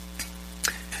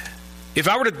if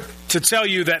I were to tell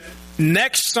you that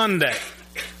next Sunday,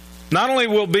 not only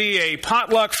will be a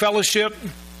potluck fellowship,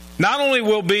 not only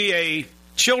will be a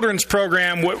children's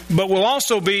program, but will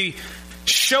also be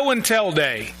show and tell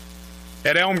day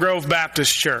at Elm Grove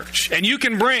Baptist Church. And you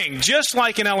can bring, just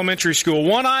like in elementary school,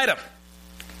 one item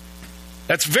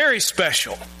that's very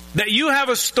special, that you have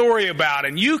a story about,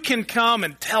 and you can come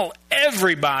and tell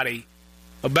everybody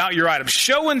about your item.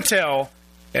 Show and tell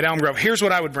at Elm Grove. Here's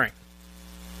what I would bring.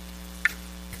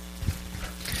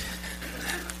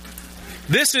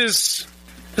 This is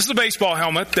a baseball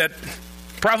helmet that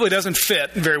probably doesn't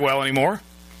fit very well anymore.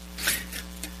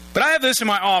 But I have this in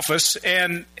my office,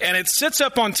 and it sits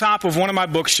up on top of one of my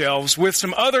bookshelves with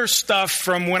some other stuff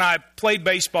from when I played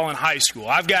baseball in high school.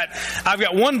 I've got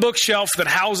one bookshelf that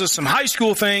houses some high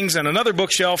school things and another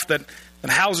bookshelf that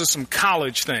houses some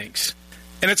college things.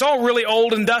 And it's all really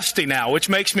old and dusty now, which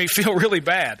makes me feel really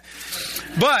bad.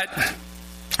 But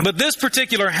this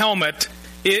particular helmet,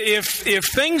 if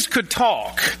things could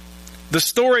talk, the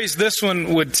stories this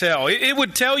one would tell, it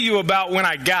would tell you about when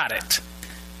I got it.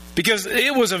 Because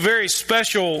it was a very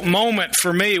special moment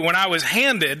for me when I was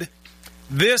handed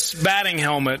this batting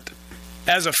helmet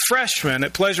as a freshman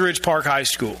at Pleasure Ridge Park High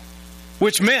School,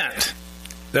 which meant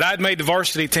that I'd made the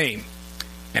varsity team.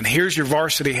 And here's your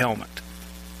varsity helmet.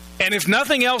 And if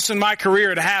nothing else in my career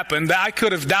had happened, I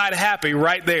could have died happy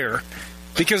right there,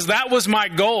 because that was my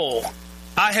goal.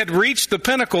 I had reached the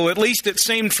pinnacle, at least it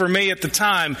seemed for me at the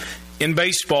time, in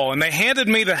baseball. And they handed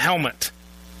me the helmet.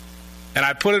 And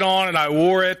I put it on and I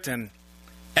wore it, and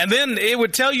then it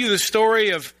would tell you the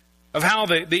story of how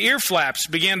the ear flaps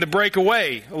began to break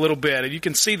away a little bit. And you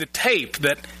can see the tape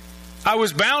that I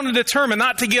was bound and determined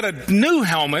not to get a new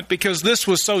helmet because this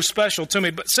was so special to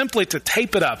me, but simply to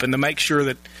tape it up and to make sure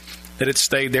that it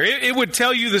stayed there. It would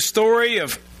tell you the story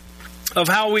of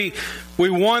how we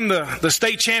won the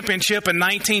state championship in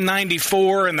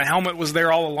 1994, and the helmet was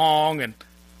there all along, and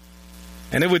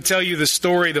it would tell you the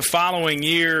story the following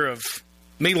year of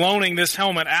me loaning this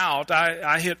helmet out.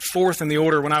 I hit fourth in the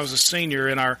order when I was a senior,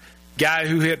 and our guy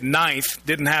who hit ninth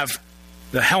didn't have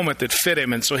the helmet that fit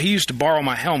him, and so he used to borrow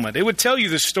my helmet. It would tell you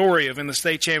the story of in the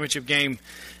state championship game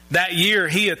that year,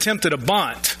 he attempted a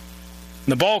bunt,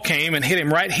 and the ball came and hit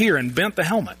him right here and bent the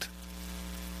helmet.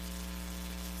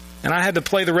 And I had to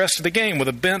play the rest of the game with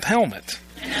a bent helmet.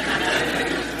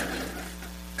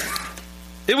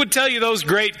 It would tell you those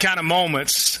great kind of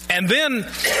moments. And then,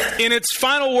 in its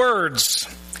final words,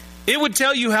 it would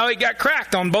tell you how it got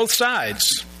cracked on both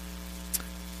sides.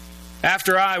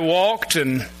 After I walked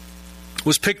and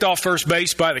was picked off first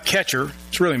base by the catcher,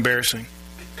 it's really embarrassing.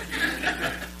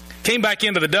 Came back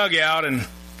into the dugout and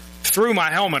threw my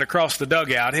helmet across the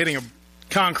dugout, hitting a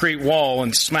concrete wall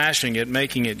and smashing it,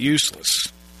 making it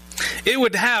useless. It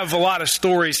would have a lot of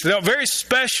stories to tell. Very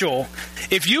special.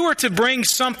 If you were to bring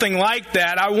something like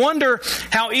that, I wonder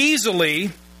how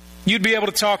easily you'd be able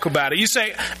to talk about it. You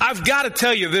say, I've got to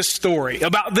tell you this story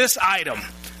about this item.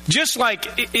 Just like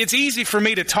it's easy for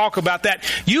me to talk about that.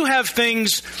 You have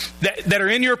things that are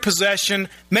in your possession,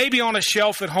 maybe on a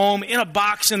shelf at home, in a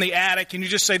box in the attic, and you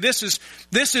just say, this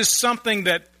is something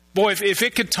that, boy, if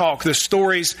it could talk, the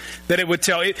stories that it would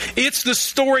tell. It's the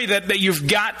story that you've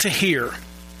got to hear.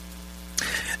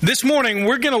 This morning,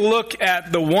 we're going to look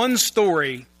at the one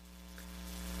story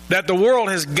that the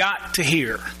world has got to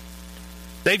hear.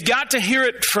 They've got to hear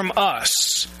it from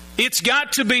us. It's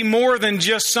got to be more than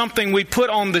just something we put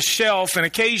on the shelf and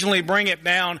occasionally bring it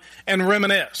down and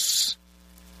reminisce.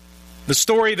 The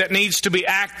story that needs to be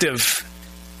active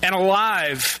and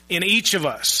alive in each of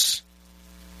us.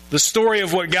 The story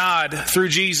of what God, through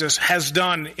Jesus, has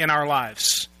done in our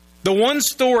lives. The one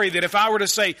story that if I were to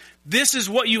say, this is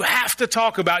what you have to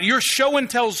talk about, your show and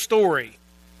tell story.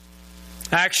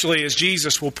 Actually, as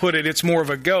Jesus will put it, it's more of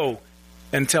a go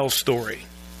and tell story.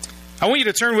 I want you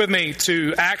to turn with me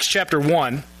to Acts chapter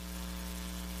 1.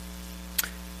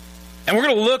 And we're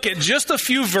going to look at just a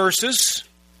few verses.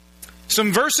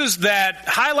 Some verses that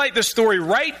highlight the story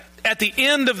right at the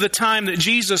end of the time that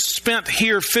Jesus spent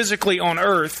here physically on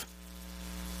earth.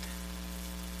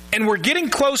 And we're getting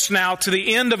close now to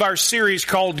the end of our series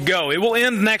called Go. It will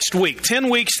end next week. 10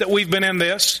 weeks that we've been in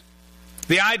this.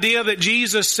 The idea that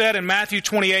Jesus said in Matthew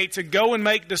 28 to go and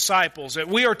make disciples, that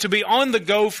we are to be on the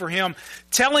go for Him,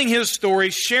 telling His story,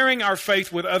 sharing our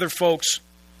faith with other folks.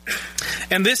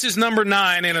 And this is number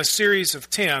 9 in a series of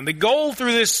 10. The goal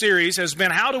through this series has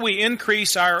been, how do we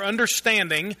increase our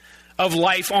understanding of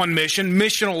life on mission,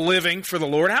 missional living for the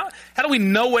Lord? How do we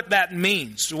know what that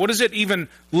means? What does it even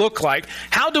look like?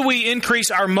 How do we increase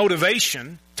our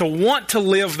motivation to want to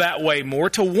live that way more,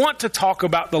 to want to talk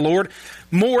about the Lord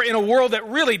more in a world that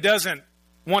really doesn't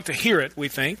want to hear it, we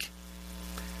think.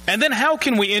 And then how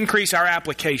can we increase our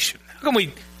application? How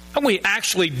can we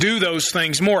actually do those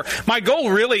things more? My goal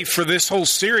really for this whole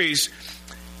series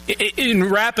in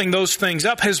wrapping those things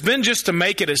up has been just to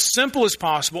make it as simple as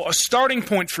possible, a starting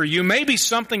point for you, maybe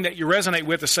something that you resonate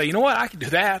with to say, you know what, I can do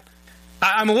that.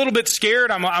 I'm a little bit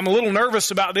scared. I'm a little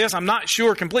nervous about this. I'm not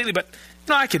sure completely, but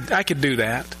you know, I could do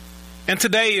that. And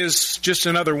today is just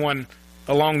another one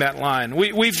along that line.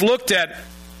 We've looked at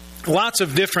lots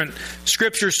of different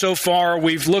scriptures so far.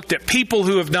 We've looked at people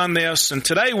who have done this, and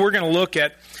today we're going to look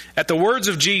at the words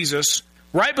of Jesus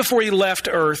right before he left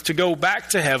earth to go back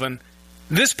to heaven.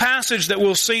 This passage that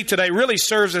we'll see today really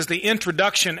serves as the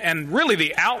introduction and really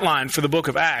the outline for the book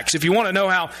of Acts. If you want to know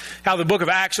how the book of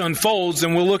Acts unfolds,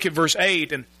 then we'll look at verse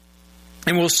 8 and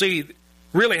we'll see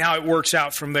really how it works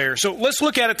out from there. So let's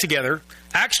look at it together.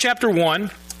 Acts chapter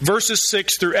 1, verses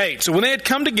 6 through 8. So when they had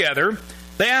come together,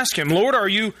 they asked him, Lord, are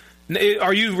you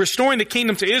restoring the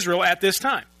kingdom to Israel at this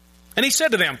time? And he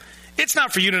said to them, it's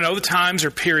not for you to know the times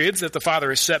or periods that the Father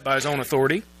has set by his own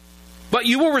authority. But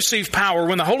you will receive power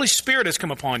when the Holy Spirit has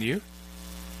come upon you,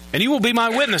 and you will be my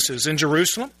witnesses in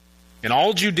Jerusalem, in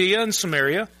all Judea and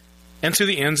Samaria, and to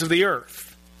the ends of the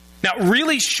earth. Now,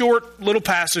 really short little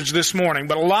passage this morning,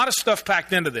 but a lot of stuff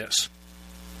packed into this.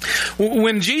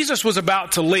 When Jesus was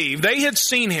about to leave, they had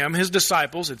seen him, his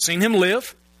disciples, had seen him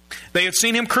live. They had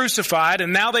seen him crucified,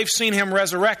 and now they've seen him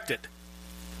resurrected.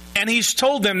 And he's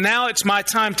told them, now it's my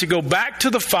time to go back to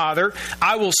the Father.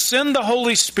 I will send the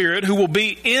Holy Spirit who will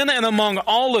be in and among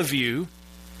all of you,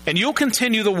 and you'll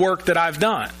continue the work that I've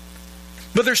done.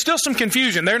 But there's still some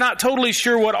confusion. They're not totally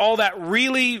sure what all that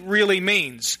really, really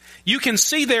means. You can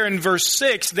see there in verse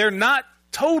 6, they're not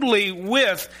totally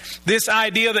with this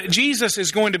idea that Jesus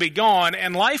is going to be gone,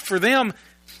 and life for them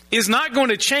is not going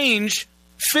to change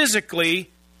physically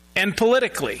and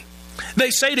politically.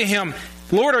 They say to him,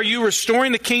 Lord, are you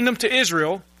restoring the kingdom to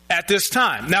Israel at this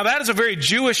time? Now, that is a very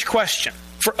Jewish question.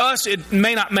 For us, it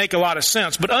may not make a lot of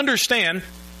sense, but understand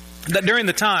that during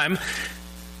the time,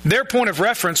 their point of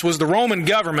reference was the Roman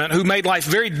government, who made life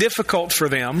very difficult for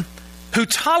them, who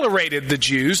tolerated the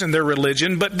Jews and their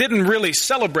religion, but didn't really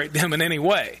celebrate them in any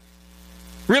way.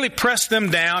 Really pressed them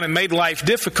down and made life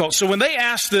difficult. So when they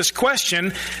ask this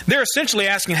question, they're essentially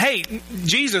asking, hey,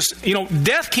 Jesus,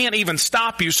 death can't even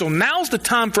stop you, so now's the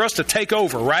time for us to take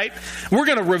over, right? We're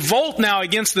going to revolt now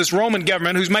against this Roman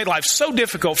government who's made life so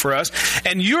difficult for us,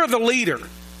 and you're the leader. I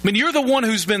mean, you're the one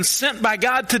who's been sent by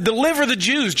God to deliver the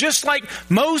Jews, just like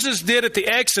Moses did at the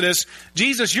Exodus.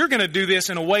 Jesus, you're going to do this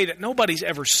in a way that nobody's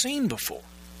ever seen before.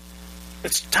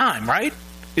 It's time, right?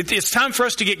 It's time for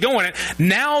us to get going.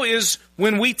 Now is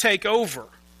when we take over.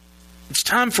 It's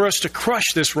time for us to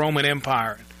crush this Roman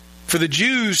Empire, for the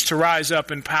Jews to rise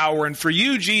up in power, and for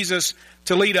you, Jesus,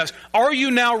 to lead us. Are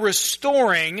you now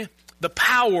restoring the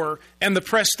power and the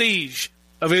prestige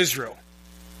of Israel?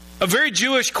 A very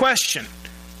Jewish question,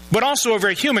 but also a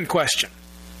very human question.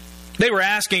 They were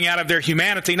asking out of their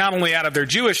humanity, not only out of their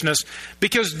Jewishness,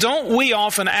 because don't we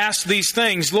often ask these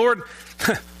things, Lord,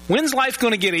 when's life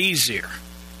going to get easier?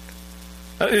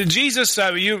 Jesus,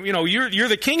 you're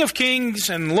the King of Kings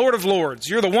and Lord of Lords.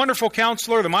 You're the wonderful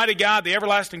Counselor, the mighty God, the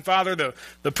everlasting Father,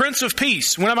 the Prince of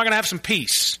Peace. When am I going to have some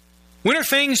peace? When are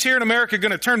things here in America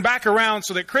going to turn back around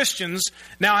so that Christians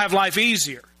now have life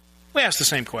easier? We ask the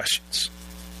same questions.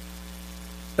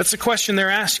 That's the question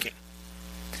they're asking.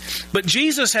 But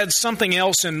Jesus had something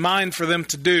else in mind for them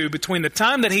to do between the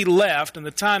time that he left and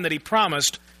the time that he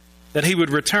promised that he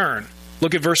would return.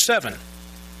 Look at verse 7.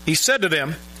 He said to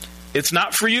them, it's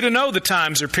not for you to know the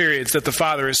times or periods that the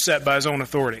Father has set by his own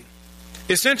authority.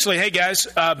 Essentially, hey guys,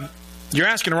 you're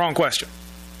asking the wrong question.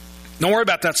 Don't worry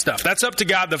about that stuff. That's up to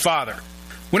God the Father.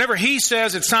 Whenever he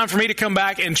says it's time for me to come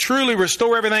back and truly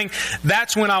restore everything,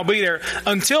 that's when I'll be there.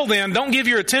 Until then, don't give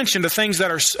your attention to things that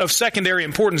are of secondary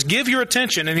importance. Give your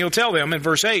attention, and he'll tell them in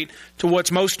verse 8, to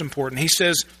what's most important. He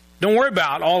says, don't worry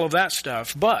about all of that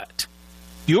stuff, but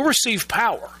you'll receive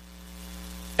power.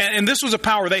 And this was a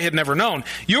power they had never known.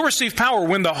 You'll receive power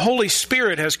when the Holy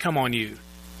Spirit has come on you.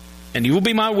 And you will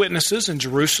be my witnesses in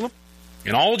Jerusalem,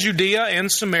 in all Judea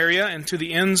and Samaria, and to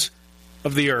the ends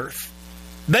of the earth.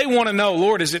 They want to know,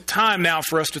 Lord, is it time now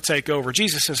for us to take over?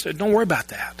 Jesus says, don't worry about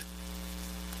that.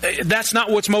 That's not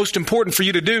what's most important for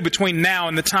you to do between now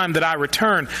and the time that I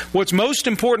return. What's most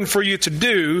important for you to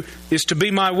do is to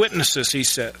be my witnesses, he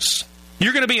says.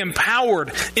 You're going to be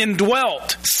empowered,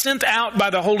 indwelt, sent out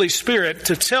by the Holy Spirit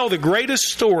to tell the greatest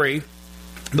story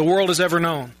the world has ever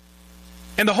known.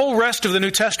 And the whole rest of the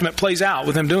New Testament plays out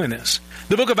with them doing this.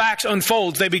 The book of Acts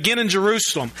unfolds. They begin in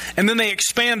Jerusalem, and then they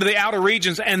expand to the outer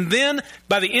regions. And then,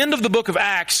 by the end of the book of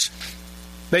Acts,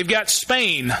 They've got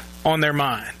Spain on their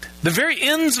mind. The very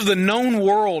ends of the known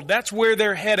world, that's where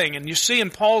they're heading. And you see in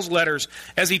Paul's letters,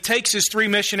 as he takes his 3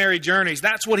 missionary journeys,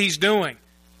 that's what he's doing.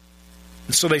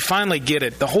 And so they finally get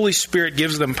it. The Holy Spirit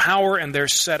gives them power and they're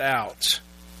set out.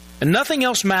 And nothing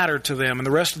else mattered to them in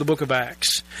the rest of the book of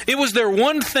Acts. It was their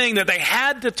one thing that they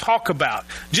had to talk about,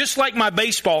 just like my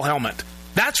baseball helmet.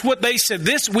 That's what they said.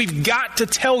 We've got to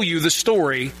tell you the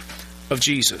story of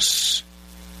Jesus.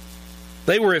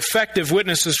 They were effective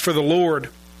witnesses for the Lord.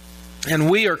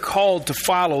 And we are called to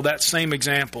follow that same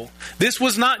example. This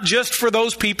was not just for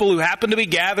those people who happened to be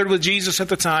gathered with Jesus at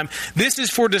the time. This is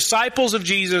for disciples of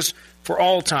Jesus for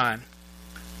all time.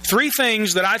 3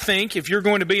 things that I think, if you're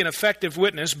going to be an effective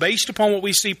witness, based upon what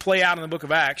we see play out in the book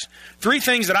of Acts, 3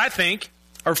 things that I think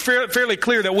are fairly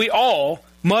clear that we all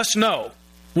must know.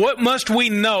 What must we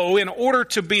know in order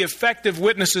to be effective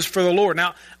witnesses for the Lord?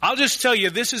 Now, I'll just tell you,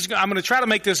 I'm going to try to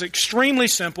make this extremely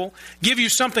simple, give you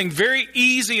something very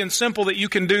easy and simple that you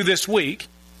can do this week,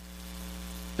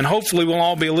 and hopefully we'll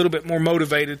all be a little bit more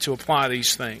motivated to apply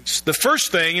these things. The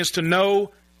first thing is to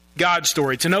know God's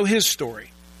story, to know His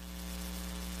story.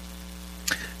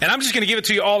 And I'm just going to give it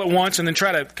to you all at once and then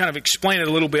try to kind of explain it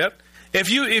a little bit. If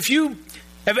you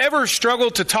have ever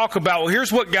struggled to talk about, well,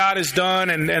 here's what God has done,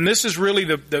 and this is really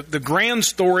the grand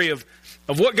story of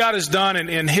what God has done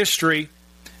in history,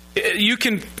 you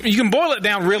can boil it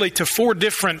down really to 4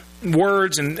 different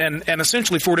words and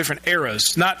essentially 4 different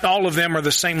eras. Not all of them are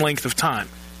the same length of time.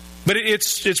 But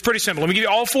it's pretty simple. Let me give you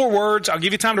all 4 words. I'll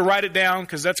give you time to write it down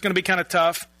because that's going to be kind of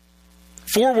tough.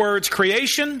 4 words: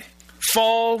 creation,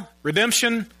 fall,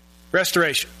 redemption,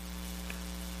 restoration.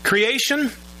 Creation,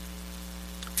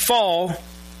 fall,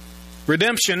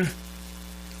 redemption,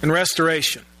 and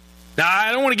restoration. Now,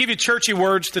 I don't want to give you churchy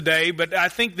words today, but I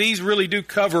think these really do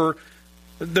cover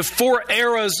the 4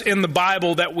 eras in the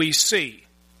Bible that we see.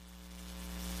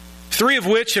 3 of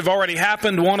which have already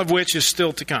happened, 1 of which is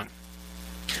still to come.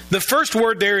 The first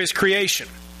word there is creation.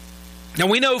 Now,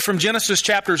 we know from Genesis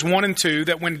chapters 1 and 2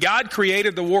 that when God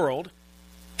created the world,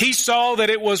 He saw that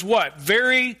it was what?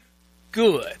 Very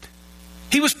good.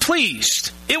 He was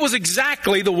pleased. It was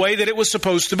exactly the way that it was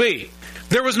supposed to be.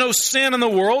 There was no sin in the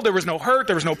world. There was no hurt.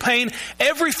 There was no pain.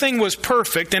 Everything was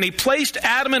perfect. And He placed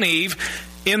Adam and Eve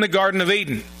in the Garden of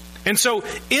Eden. And so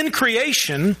in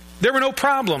creation, there were no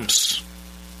problems.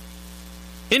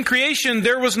 In creation,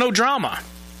 there was no drama.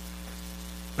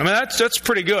 I mean, that's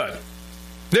pretty good.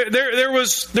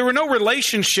 There were no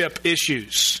relationship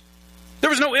issues. There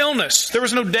was no illness. There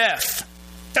was no death.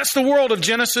 That's the world of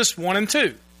Genesis 1 and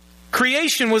 2.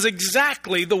 Creation was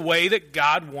exactly the way that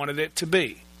God wanted it to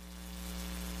be.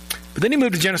 But then you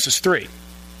move to Genesis 3.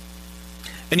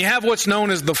 And you have what's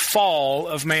known as the fall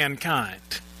of mankind.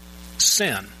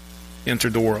 Sin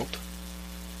entered the world.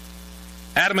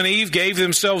 Adam and Eve gave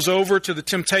themselves over to the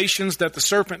temptations that the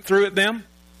serpent threw at them.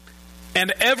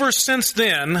 And ever since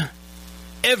then,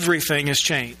 everything has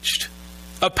changed.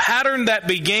 A pattern that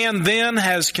began then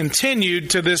has continued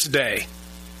to this day.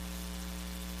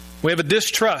 We have a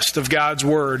distrust of God's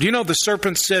Word. You know, the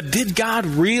serpent said, did God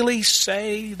really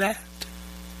say that?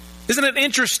 Isn't it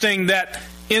interesting that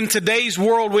in today's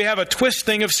world we have a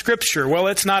twisting of Scripture? Well,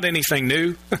 it's not anything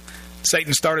new.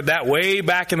 Satan started that way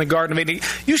back in the Garden of Eden.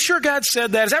 You sure God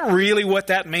said that? Is that really what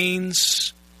that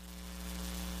means?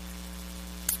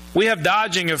 We have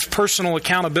dodging of personal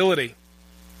accountability.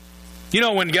 You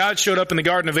know, when God showed up in the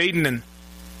Garden of Eden and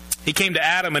He came to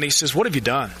Adam and He says, what have you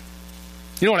done?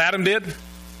 You know what Adam did?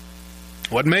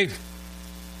 Wasn't me.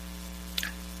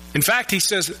 In fact, He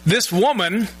says, this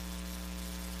woman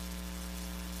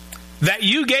that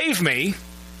you gave me,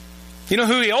 you know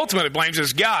who He ultimately blames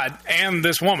is God and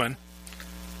this woman.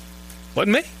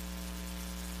 Wasn't me.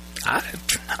 I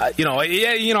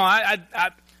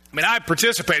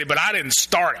participated, but I didn't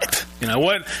start it. You know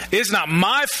what? It's not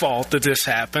my fault that this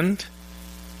happened.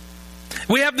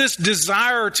 We have this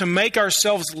desire to make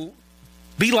ourselves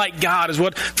be like God,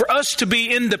 for us to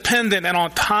be independent and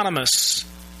autonomous.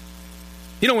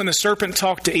 You know when the serpent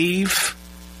talked to Eve,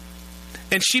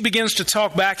 and she begins to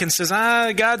talk back and says,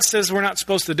 God says we're not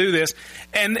supposed to do this.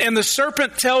 And the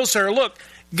serpent tells her, look,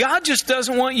 God just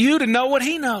doesn't want you to know what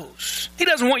He knows. He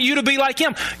doesn't want you to be like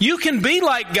Him. You can be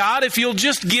like God if you'll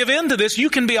just give in to this. You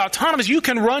can be autonomous. You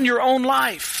can run your own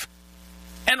life.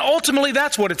 And ultimately,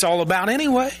 that's what it's all about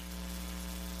anyway.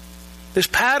 This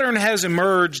pattern has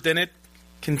emerged and it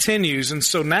continues. And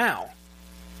so now,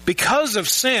 because of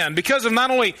sin, because of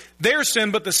not only their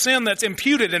sin, but the sin that's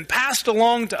imputed and passed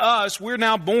along to us, we're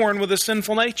now born with a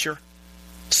sinful nature.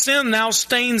 Sin now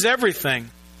stains everything.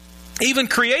 Even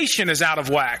creation is out of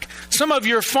whack. Some of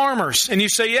you are farmers and you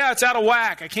say, yeah, it's out of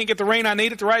whack. I can't get the rain I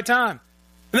need at the right time.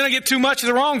 And then I get too much at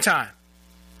the wrong time.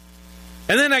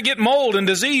 And then I get mold and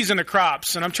disease in the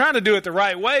crops, and I'm trying to do it the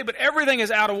right way, but everything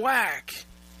is out of whack.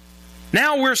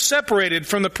 Now we're separated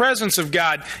from the presence of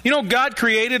God. You know, God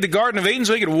created the Garden of Eden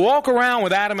so He could walk around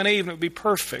with Adam and Eve and it would be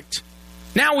perfect.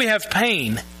 Now we have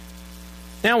pain.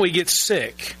 Now we get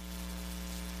sick.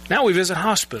 Now we visit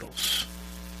hospitals.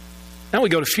 Now we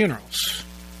go to funerals.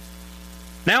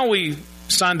 Now we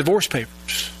sign divorce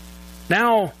papers.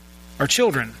 Now our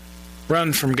children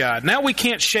run from God. Now we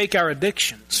can't shake our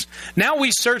addictions. Now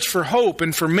we search for hope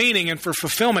and for meaning and for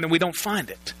fulfillment and we don't find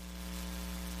it.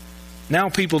 Now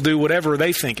people do whatever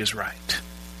they think is right.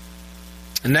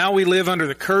 And now we live under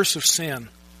the curse of sin,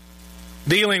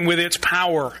 dealing with its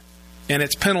power and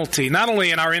its penalty, not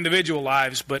only in our individual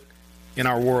lives, but in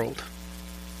our world.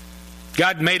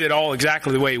 God made it all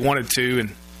exactly the way He wanted to, and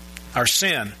our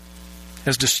sin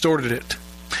has distorted it.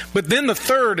 But then the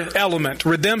third element,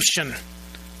 redemption,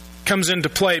 comes into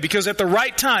play, because at the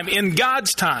right time, in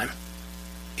God's time,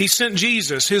 He sent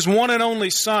Jesus, His one and only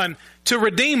Son, to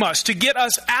redeem us, to get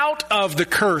us out of the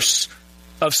curse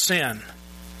of sin.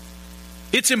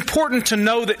 It's important to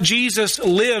know that Jesus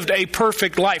lived a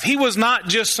perfect life. He was not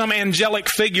just some angelic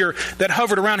figure that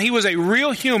hovered around. He was a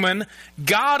real human,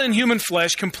 God in human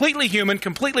flesh, completely human,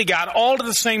 completely God, all at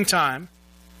the same time,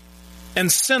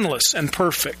 and sinless and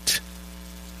perfect.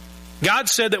 God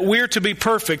said that we're to be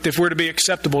perfect if we're to be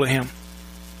acceptable to Him.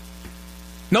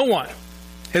 No one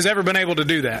has ever been able to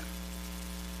do that.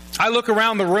 I look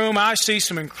around the room, I see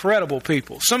some incredible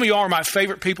people. Some of you are my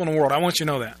favorite people in the world. I want you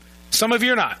to know that. Some of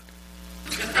you are not.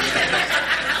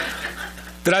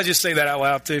 Did I just say that out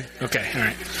loud too? Okay, all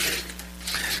right.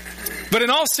 But in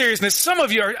all seriousness, some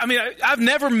of you are, I've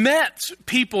never met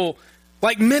people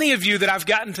like many of you that I've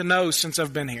gotten to know since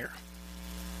I've been here.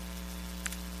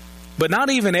 But not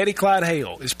even Eddie Clyde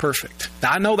Hale is perfect.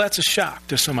 Now, I know that's a shock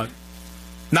to some of you.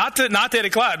 Not to Eddie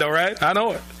Clyde, though, right? I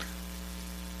know it.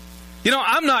 You know,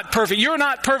 I'm not perfect. You're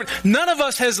not perfect. None of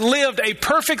us has lived a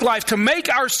perfect life to make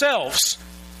ourselves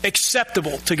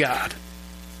acceptable to God.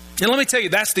 And let me tell you,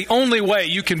 that's the only way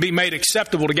you can be made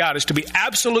acceptable to God, is to be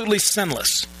absolutely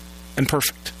sinless and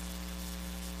perfect.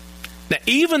 Now,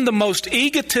 even the most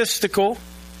egotistical,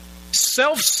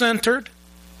 self-centered,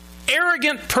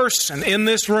 arrogant person in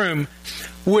this room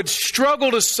would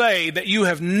struggle to say that you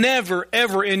have never,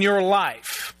 ever in your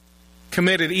life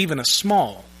committed even a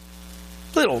small,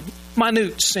 little,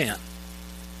 minute sin.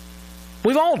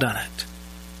 We've all done it.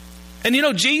 And you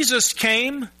know, Jesus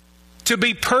came to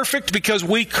be perfect because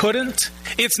we couldn't.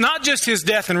 It's not just His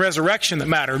death and resurrection that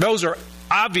matter. Those are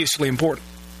obviously important.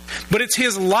 But it's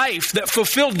His life that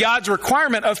fulfilled God's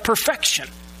requirement of perfection.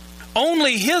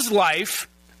 Only His life,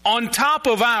 on top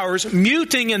of ours,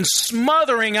 muting and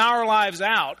smothering our lives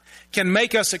out, can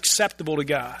make us acceptable to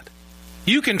God.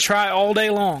 You can try all day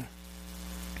long.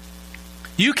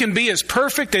 You can be as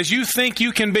perfect as you think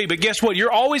you can be, but guess what?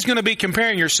 You're always going to be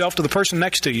comparing yourself to the person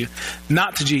next to you,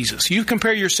 not to Jesus. You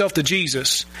compare yourself to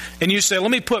Jesus, and you say, let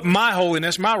me put my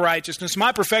holiness, my righteousness,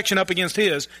 my perfection up against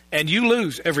His, and you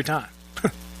lose every time.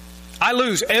 I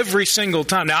lose every single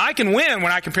time. Now, I can win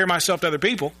when I compare myself to other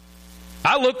people.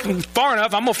 I look far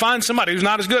enough, I'm going to find somebody who's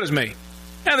not as good as me.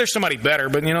 Yeah, there's somebody better,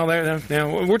 but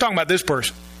we're talking about this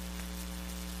person.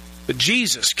 But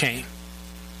Jesus came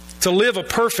to live a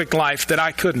perfect life that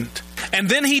I couldn't. And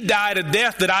then He died a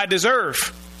death that I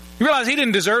deserve. You realize He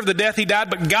didn't deserve the death He died,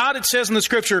 but God, it says in the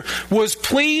Scripture, was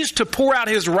pleased to pour out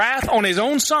His wrath on His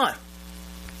own Son.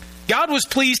 God was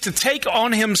pleased to take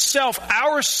on Himself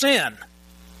our sin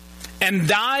and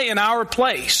die in our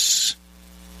place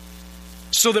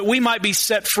so that we might be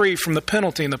set free from the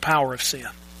penalty and the power of sin.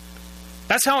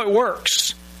 That's how it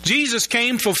works. Jesus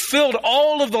came, fulfilled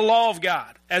all of the law of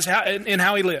God in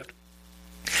how He lived.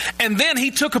 And then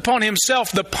He took upon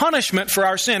Himself the punishment for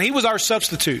our sin. He was our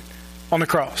substitute on the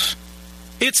cross.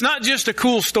 It's not just a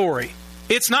cool story.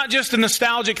 It's not just a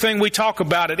nostalgic thing we talk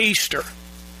about at Easter.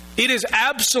 It is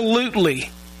absolutely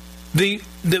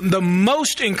the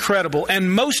most incredible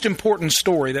and most important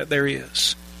story that there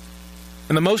is.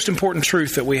 And the most important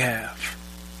truth that we have.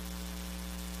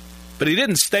 But He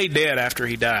didn't stay dead after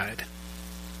He died.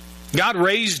 God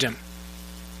raised Him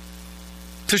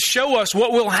to show us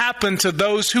what will happen to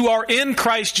those who are in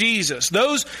Christ Jesus,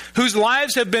 those whose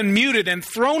lives have been muted and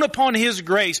thrown upon His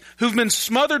grace, who've been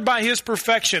smothered by His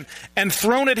perfection and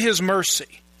thrown at His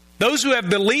mercy. Those who have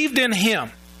believed in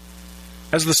Him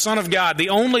as the Son of God, the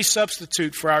only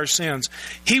substitute for our sins.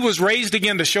 He was raised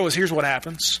again to show us, here's what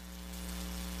happens.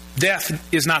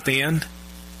 Death is not the end.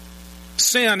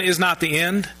 Sin is not the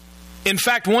end. In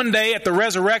fact, one day at the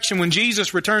resurrection, when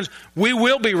Jesus returns, we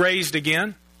will be raised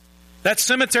again. That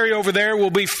cemetery over there will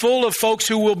be full of folks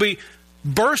who will be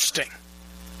bursting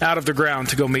out of the ground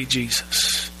to go meet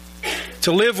Jesus,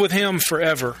 to live with Him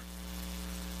forever.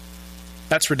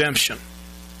 That's redemption.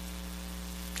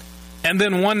 And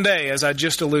then one day, as I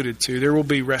just alluded to, there will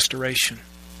be restoration.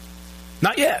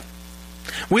 Not yet.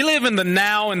 We live in the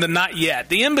now and the not yet,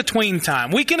 the in-between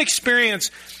time. We can experience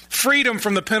freedom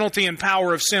from the penalty and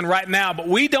power of sin right now, but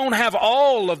we don't have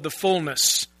all of the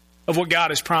fullness of what God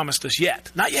has promised us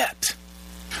yet. Not yet.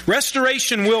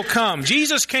 Restoration will come.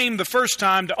 Jesus came the first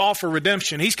time to offer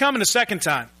redemption. He's coming the second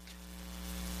time.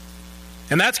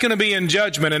 And that's going to be in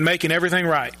judgment and making everything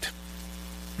right.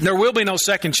 There will be no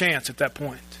second chance at that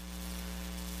point.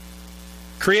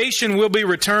 Creation will be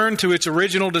returned to its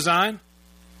original design.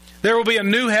 There will be a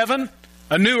new heaven,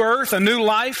 a new earth, a new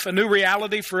life, a new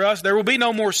reality for us. There will be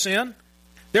no more sin.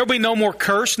 There will be no more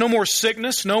curse, no more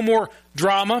sickness, no more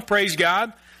drama, praise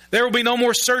God. There will be no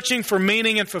more searching for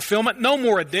meaning and fulfillment, no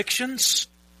more addictions,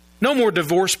 no more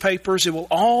divorce papers. It will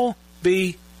all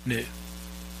be new.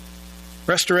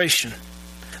 Restoration.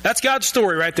 That's God's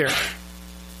story right there.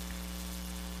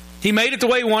 He made it the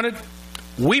way He wanted.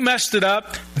 We messed it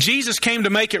up. Jesus came to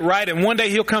make it right, and one day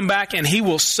He'll come back and He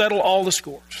will settle all the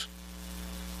scores.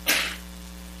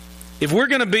 If we're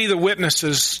going to be the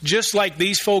witnesses just like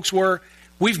these folks were,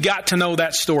 we've got to know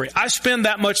that story. I spend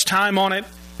that much time on it,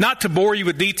 not to bore you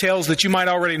with details that you might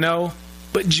already know,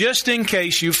 but just in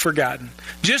case you've forgotten.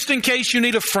 Just in case you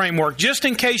need a framework. Just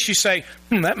in case you say,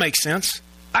 that makes sense.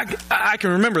 I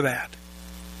can remember that.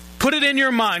 Put it in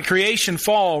your mind. Creation,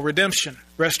 fall, redemption,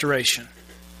 restoration.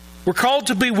 We're called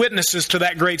to be witnesses to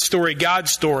that great story,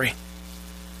 God's story.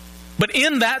 But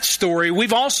in that story,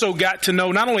 we've also got to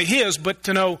know not only His, but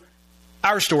to know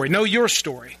our story. Know your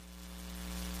story.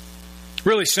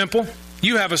 Really simple.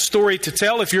 You have a story to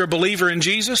tell if you're a believer in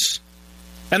Jesus.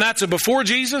 And that's a before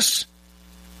Jesus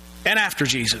and after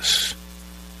Jesus.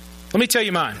 Let me tell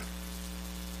you mine.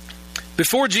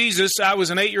 Before Jesus, I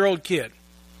was an 8-year-old kid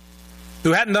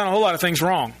who hadn't done a whole lot of things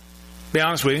wrong, to be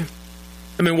honest with you.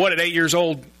 I mean, what at 8 years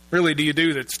old really do you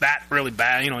do that's that really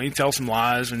bad? You tell some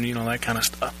lies and, that kind of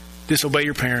stuff. Disobey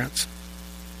your parents.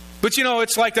 But,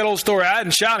 it's like that old story. I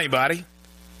didn't shout anybody.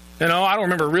 I don't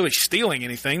remember really stealing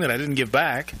anything that I didn't give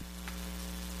back.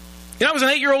 I was an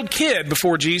 8-year-old kid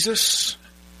before Jesus.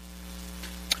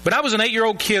 But I was an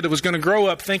 8-year-old kid that was going to grow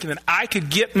up thinking that I could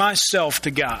get myself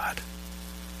to God.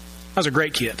 I was a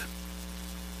great kid.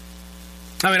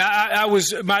 I was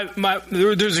there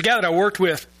was a guy that I worked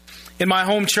with in my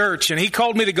home church, and he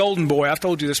called me the golden boy. I've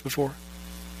told you this before.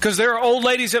 Because there are old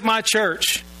ladies at my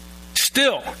church,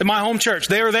 still in my home church,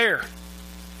 they are there,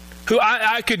 who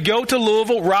I could go to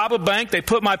Louisville, rob a bank, they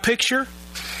put my picture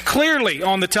clearly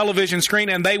on the television screen,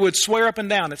 and they would swear up and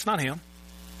down, it's not him.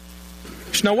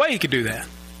 There's no way he could do that.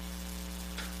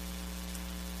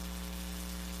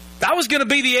 I was going to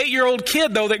be the 8-year-old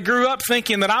kid, though, that grew up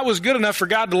thinking that I was good enough for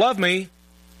God to love me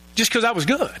just because I was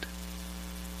good.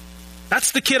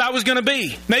 That's the kid I was going to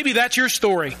be. Maybe that's your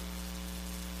story.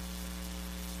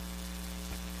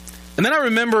 And then I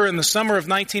remember in the summer of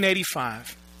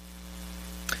 1985,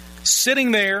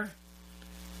 sitting there,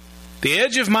 the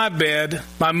edge of my bed,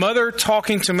 my mother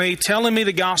talking to me, telling me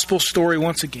the gospel story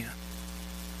once again.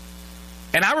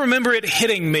 And I remember it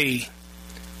hitting me.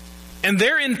 And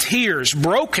there in tears,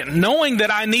 broken, knowing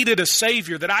that I needed a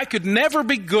Savior, that I could never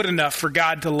be good enough for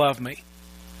God to love me.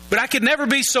 But I could never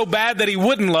be so bad that He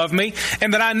wouldn't love me,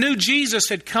 and that I knew Jesus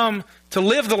had come to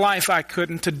live the life I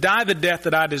couldn't, to die the death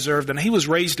that I deserved, and He was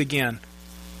raised again.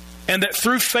 And that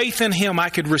through faith in Him, I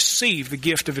could receive the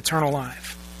gift of eternal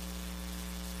life.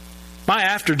 My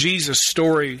after Jesus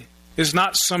story is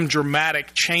not some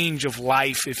dramatic change of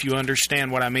life, if you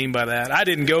understand what I mean by that. I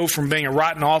didn't go from being a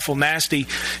rotten, awful, nasty,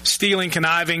 stealing,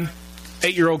 conniving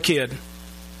 8-year-old kid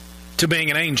to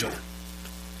being an angel.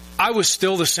 I was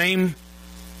still the same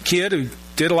kid who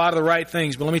did a lot of the right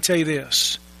things, but let me tell you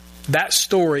this. That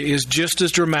story is just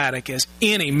as dramatic as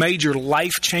any major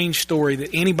life change story that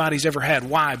anybody's ever had.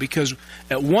 Why? Because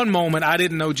at one moment I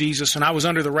didn't know Jesus and I was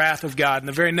under the wrath of God, and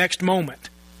the very next moment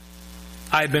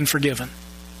I had been forgiven.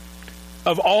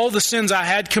 Of all the sins I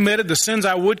had committed, the sins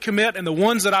I would commit, and the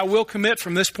ones that I will commit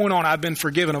from this point on, I've been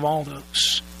forgiven of all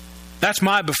those. That's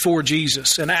my before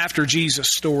Jesus and after Jesus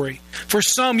story. For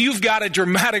some, you've got a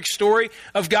dramatic story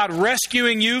of God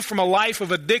rescuing you from a life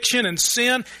of addiction and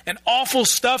sin and awful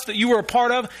stuff that you were a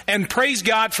part of, and praise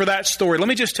God for that story. Let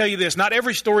me just tell you this. Not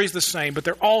every story is the same, but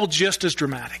they're all just as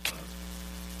dramatic.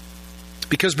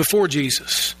 Because before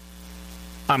Jesus,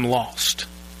 I'm lost.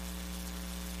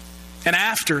 And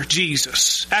after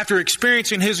Jesus, after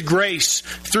experiencing His grace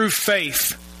through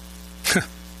faith,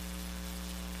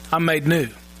 I'm made new.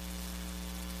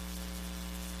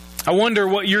 I wonder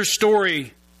what your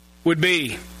story would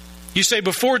be. You say,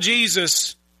 before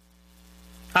Jesus,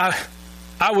 I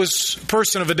was a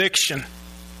person of addiction,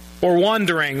 or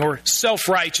wandering, or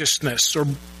self-righteousness, or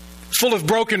full of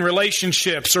broken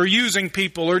relationships, or using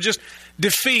people, or just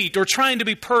defeat, or trying to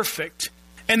be perfect.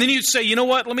 And then you'd say, you know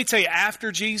what? Let me tell you,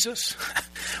 after Jesus,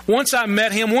 once I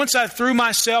met Him, once I threw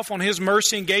myself on His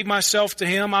mercy and gave myself to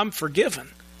Him, I'm forgiven.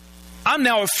 I'm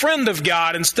now a friend of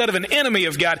God instead of an enemy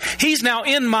of God. He's now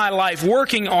in my life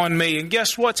working on me. And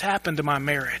guess what's happened to my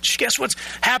marriage? Guess what's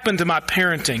happened to my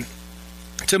parenting,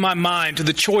 to my mind, to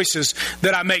the choices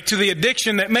that I make, to the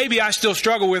addiction that maybe I still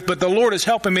struggle with, but the Lord is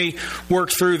helping me work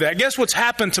through that. Guess what's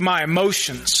happened to my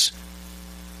emotions?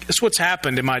 Guess what's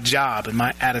happened in my job and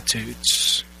my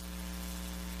attitudes?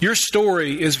 Your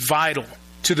story is vital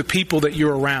to the people that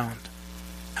you're around.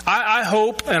 I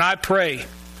hope and I pray.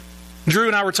 Drew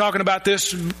and I were talking about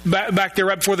this back there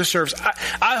right before the service.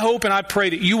 I hope and I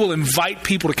pray that you will invite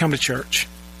people to come to church.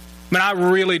 I mean, I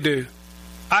really do.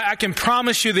 I can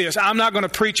promise you this. I'm not going to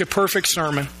preach a perfect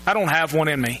sermon. I don't have one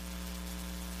in me.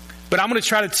 But I'm going to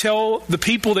try to tell the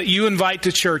people that you invite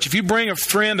to church, if you bring a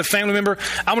friend, a family member,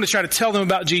 I'm going to try to tell them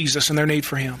about Jesus and their need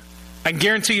for Him. I can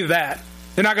guarantee you that.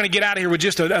 They're not going to get out of here with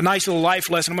just a nice little life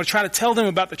lesson. I'm going to try to tell them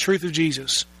about the truth of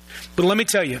Jesus. But let me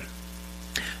tell you,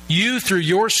 you, through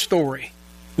your story,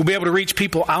 will be able to reach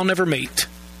people I'll never meet.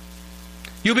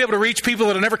 You'll be able to reach people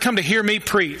that will never come to hear me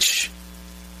preach.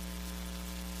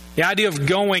 The idea of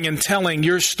going and telling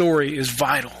your story is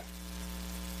vital.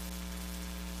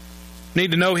 You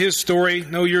need to know His story,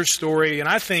 know your story, and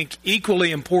I think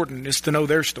equally important is to know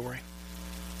their story.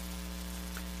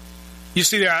 You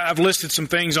see there, I've listed some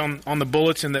things on the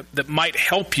bulletin that might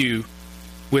help you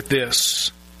with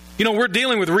this. You know, we're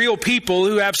dealing with real people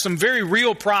who have some very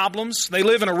real problems. They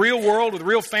live in a real world with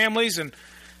real families, and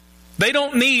they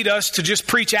don't need us to just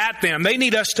preach at them. They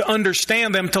need us to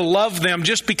understand them, to love them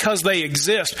just because they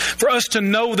exist, for us to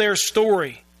know their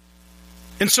story.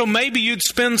 And so maybe you'd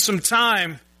spend some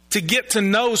time to get to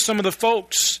know some of the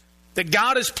folks that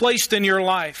God has placed in your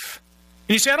life.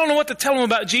 And you say, I don't know what to tell them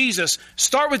about Jesus.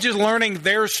 Start with just learning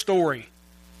their story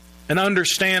and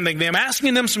understanding them,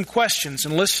 asking them some questions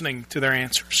and listening to their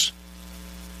answers.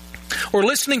 Or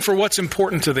listening for what's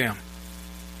important to them,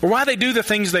 or why they do the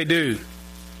things they do.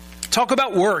 Talk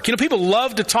about work. You know, people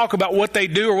love to talk about what they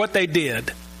do or what they did.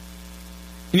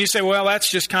 And you say, well, that's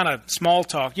just kind of small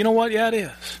talk. You know what? Yeah, it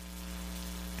is.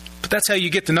 But that's how you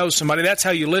get to know somebody. That's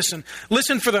how you listen.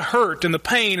 Listen for the hurt and the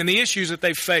pain and the issues that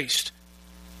they've faced.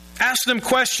 Ask them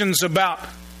questions about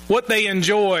what they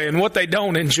enjoy and what they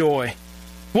don't enjoy.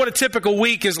 What a typical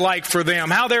week is like for them.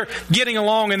 How they're getting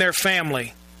along in their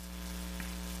family.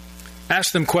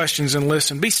 Ask them questions and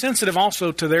listen. Be sensitive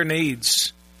also to their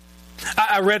needs.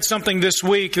 I read something this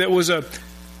week that was a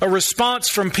response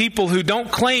from people who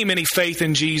don't claim any faith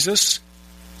in Jesus,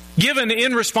 given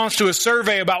in response to a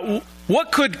survey about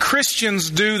what could Christians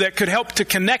do that could help to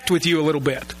connect with you a little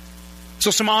bit. So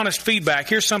some honest feedback.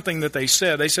 Here's something that they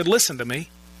said. They said, listen to me.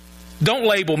 Don't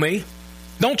label me.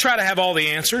 Don't try to have all the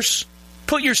answers.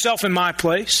 Put yourself in my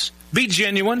place. Be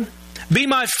genuine. Be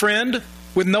my friend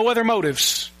with no other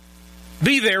motives.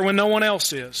 Be there when no one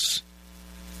else is.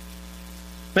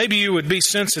 Maybe you would be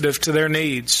sensitive to their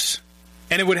needs,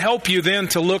 and it would help you then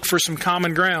to look for some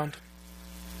common ground.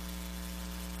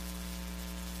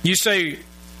 You say,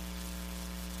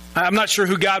 I'm not sure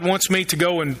who God wants me to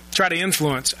go and try to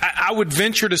influence. I would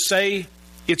venture to say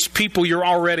it's people you're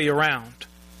already around.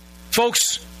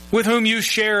 Folks with whom you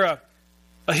share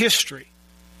a history.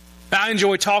 I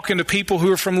enjoy talking to people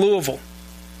who are from Louisville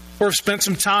or have spent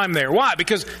some time there. Why?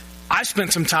 Because I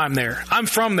spent some time there. I'm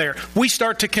from there. We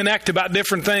start to connect about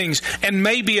different things, and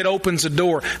maybe it opens a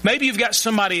door. Maybe you've got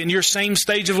somebody in your same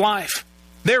stage of life.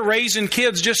 They're raising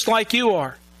kids just like you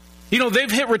are. You know,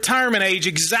 they've hit retirement age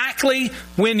exactly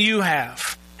when you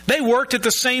have. They worked at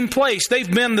the same place. They've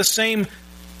been the same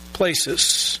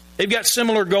places. They've got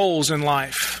similar goals in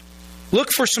life.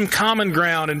 Look for some common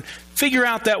ground and figure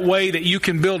out that way that you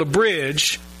can build a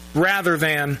bridge rather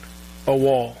than a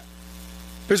wall.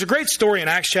 There's a great story in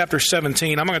Acts chapter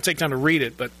 17. I'm not going to take time to read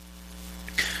it, but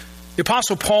the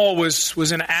Apostle Paul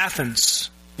was in Athens,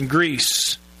 in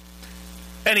Greece.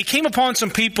 And he came upon some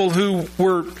people who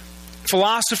were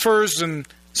philosophers and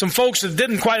some folks that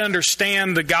didn't quite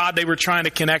understand the God they were trying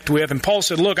to connect with. And Paul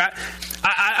said, look,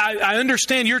 I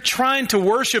understand you're trying to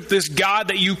worship this God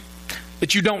that you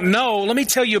don't know. Let me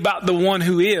tell you about the one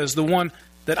who is, the one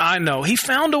that I know. He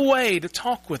found a way to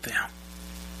talk with them.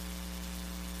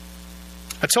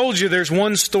 I told you there's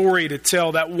one story to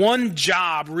tell, that one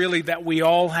job really that we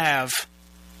all have.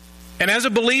 And as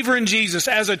a believer in Jesus,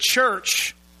 as a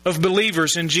church, of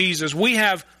believers in Jesus, we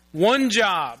have one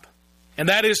job, and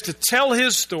that is to tell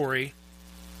His story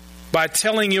by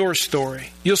telling your story.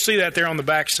 You'll see that there on the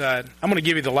backside. I'm going to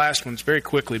give you the last ones very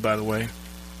quickly, by the way.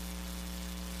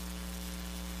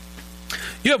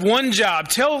 You have one job.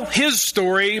 Tell His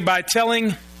story by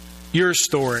telling your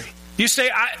story. You say,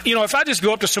 if I just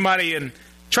go up to somebody and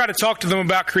try to talk to them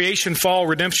about creation, fall,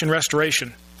 redemption,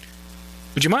 restoration,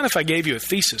 would you mind if I gave you a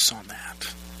thesis on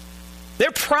that?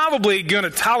 They're probably going to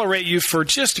tolerate you for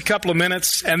just a couple of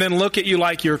minutes and then look at you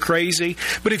like you're crazy.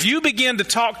 But if you begin to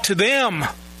talk to them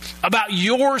about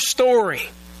your story,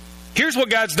 here's what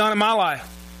God's done in my life.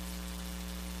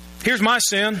 Here's my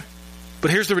sin, but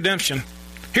here's the redemption.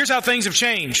 Here's how things have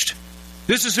changed.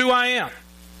 This is who I am.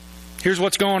 Here's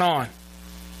what's going on.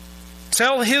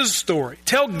 Tell His story.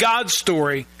 Tell God's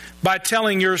story by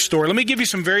telling your story. Let me give you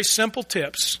some very simple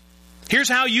tips. Here's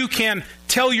how you can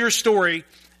tell your story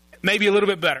maybe a little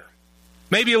bit better,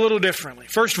 maybe a little differently.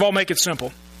 First of all, make it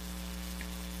simple.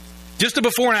 Just a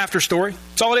before and after story.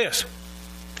 That's all it is.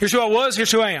 Here's who I was.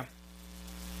 Here's who I am.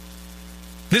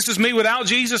 This is me without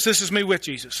Jesus. This is me with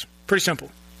Jesus. Pretty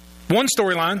simple. One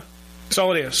storyline. That's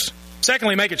all it is.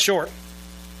 Secondly, make it short.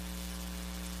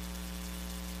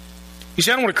 You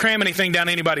say, I don't want to cram anything down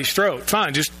anybody's throat.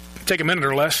 Fine, just take a minute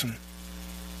or less and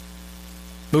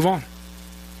move on.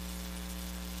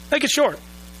 Make it short.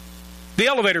 The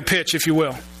elevator pitch, if you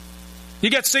will. You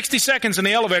got 60 seconds in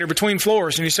the elevator between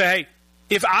floors, and you say,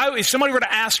 hey, if somebody were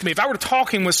to ask me, if I were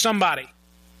talking with somebody,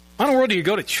 why in the world do you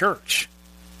go to church?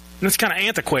 And that's kind of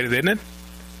antiquated, isn't it?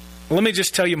 Well, let me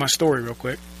just tell you my story real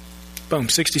quick. Boom,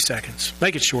 60 seconds.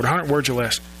 Make it short, 100 words or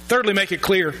less. Thirdly, make it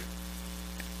clear.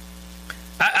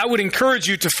 I would encourage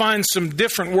you to find some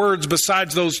different words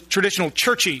besides those traditional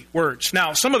churchy words.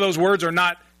 Now, some of those words are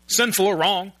not sinful or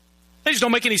wrong. They just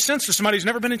don't make any sense to somebody who's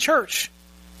never been in church.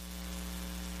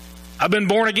 I've been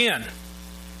born again.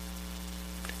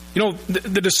 You know,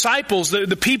 the disciples,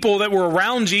 the people that were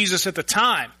around Jesus at the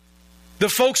time, the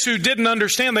folks who didn't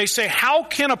understand, they say, how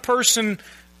can a person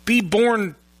be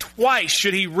born twice?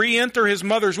 Should he re-enter his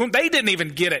mother's womb? They didn't even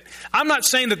get it. I'm not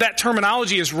saying that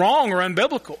terminology is wrong or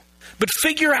unbiblical, but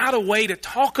figure out a way to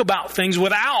talk about things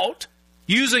without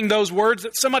using those words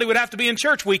that somebody would have to be in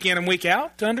church week in and week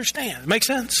out to understand. Make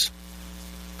sense?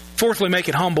 Fourthly, make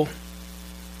it humble.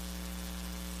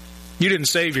 You didn't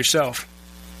save yourself.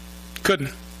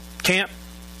 Couldn't. Can't.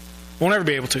 Won't ever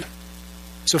be able to.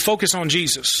 So focus on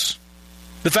Jesus.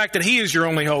 The fact that He is your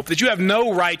only hope. That you have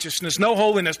no righteousness, no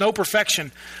holiness, no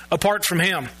perfection apart from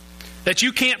Him. That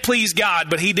you can't please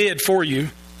God, but He did for you.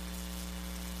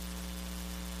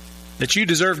 That you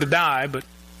deserve to die, but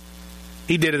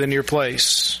He did it in your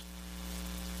place.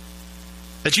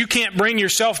 That you can't bring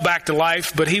yourself back to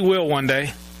life, but He will one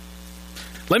day.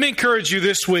 Let me encourage you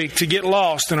this week to get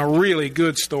lost in a really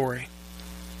good story.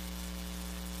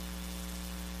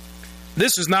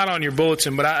 This is not on your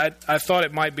bulletin, but I thought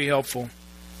it might be helpful.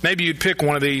 Maybe you'd pick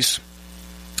one of these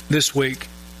this week.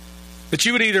 That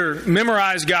you would either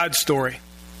memorize God's story.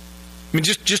 I mean,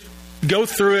 just go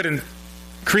through it and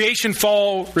creation,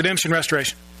 fall, redemption,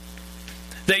 restoration.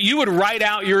 That you would write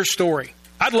out your story.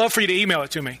 I'd love for you to email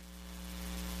it to me.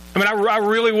 I mean, I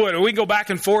really would. We can go back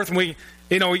and forth, and we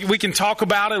can talk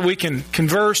about it. We can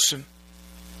converse, and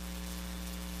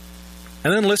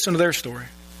then listen to their story.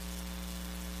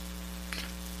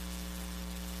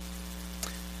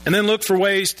 And then look for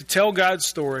ways to tell God's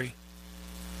story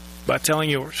by telling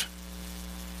yours.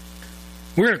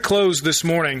 We're going to close this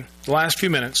morning, the last few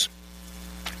minutes,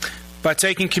 by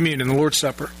taking communion, the Lord's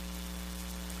Supper.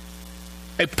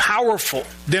 A powerful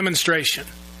demonstration,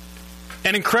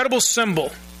 an incredible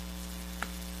symbol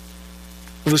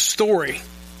of the story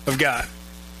of God.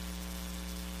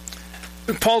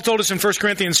 Paul told us in 1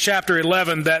 Corinthians chapter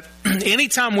 11 that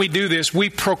anytime we do this,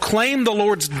 we proclaim the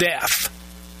Lord's death.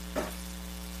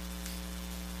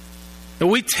 That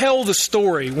we tell the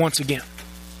story once again.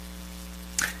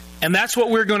 And that's what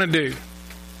we're going to do.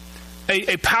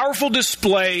 A powerful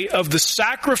display of the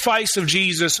sacrifice of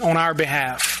Jesus on our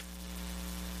behalf.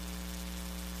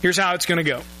 Here's how it's going to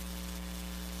go.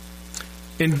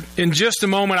 In just a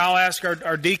moment, I'll ask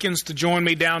our deacons to join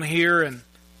me down here, and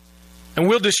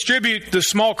we'll distribute the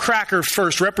small cracker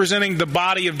first, representing the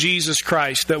body of Jesus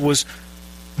Christ that was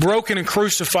broken and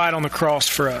crucified on the cross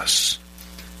for us.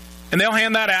 And they'll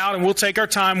hand that out, and we'll take our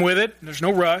time with it. There's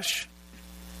no rush.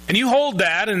 And you hold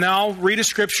that, and I'll read a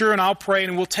scripture, and I'll pray,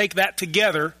 and we'll take that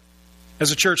together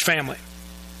as a church family.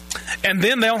 And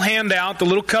then they'll hand out the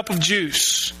little cup of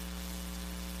juice,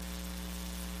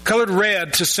 colored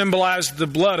red to symbolize the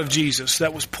blood of Jesus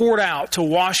that was poured out to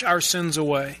wash our sins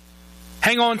away.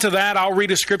 Hang on to that. I'll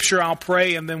read a scripture, I'll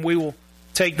pray, and then we will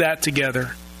take that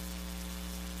together.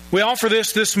 We offer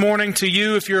this morning to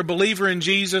you if you're a believer in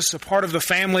Jesus, a part of the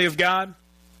family of God.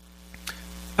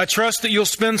 I trust that you'll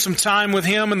spend some time with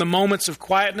Him in the moments of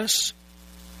quietness.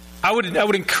 I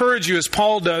would encourage you, as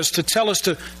Paul does, to tell us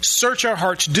to search our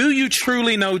hearts. Do you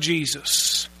truly know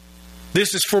Jesus?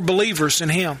 This is for believers in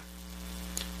Him.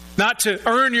 Not to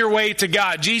earn your way to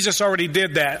God. Jesus already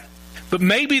did that. But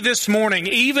maybe this morning,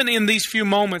 even in these few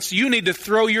moments, you need to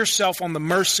throw yourself on the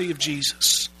mercy of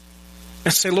Jesus.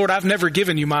 And say, Lord, I've never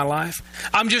given you my life.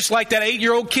 I'm just like that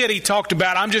 8-year-old kid he talked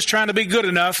about. I'm just trying to be good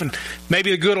enough, and maybe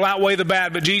the good will outweigh the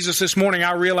bad. But Jesus, this morning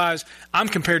I realize I'm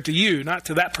compared to you, not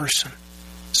to that person.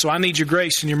 So I need your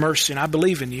grace and your mercy, and I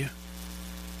believe in you.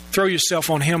 Throw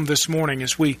yourself on Him this morning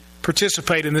as we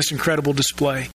participate in this incredible display.